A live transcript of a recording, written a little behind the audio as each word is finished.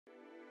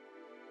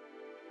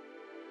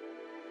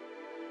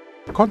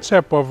The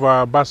concept of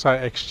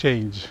Basa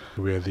exchange,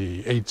 where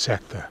the aid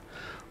sector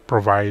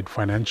provide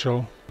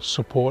financial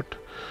support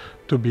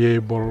to be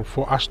able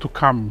for us to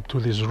come to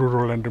this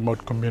rural and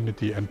remote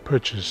community and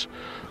purchase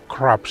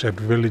crops at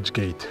village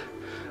gate.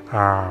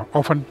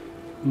 Often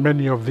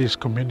many of these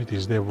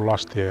communities, they've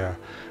lost their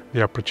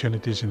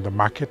opportunities in the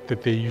market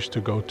that they used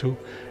to go to,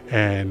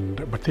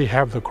 but they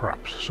have the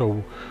crops.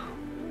 So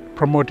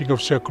promoting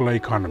of circular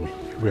economy,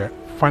 where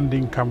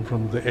funding comes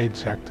from the aid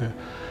sector.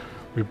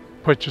 We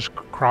purchase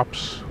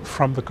crops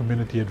from the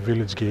community at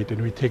village gate,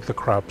 and we take the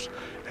crops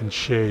and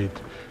share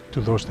it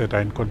to those that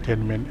are in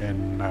containment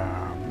and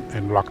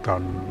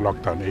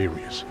lockdown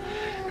areas.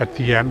 At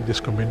the end, this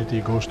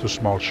community goes to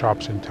small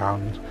shops in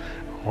towns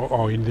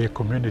or in their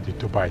community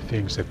to buy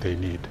things that they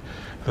need.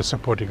 The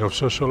supporting of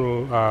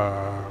social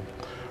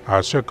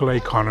circular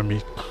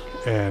economy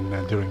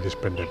and during this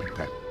pandemic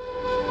time.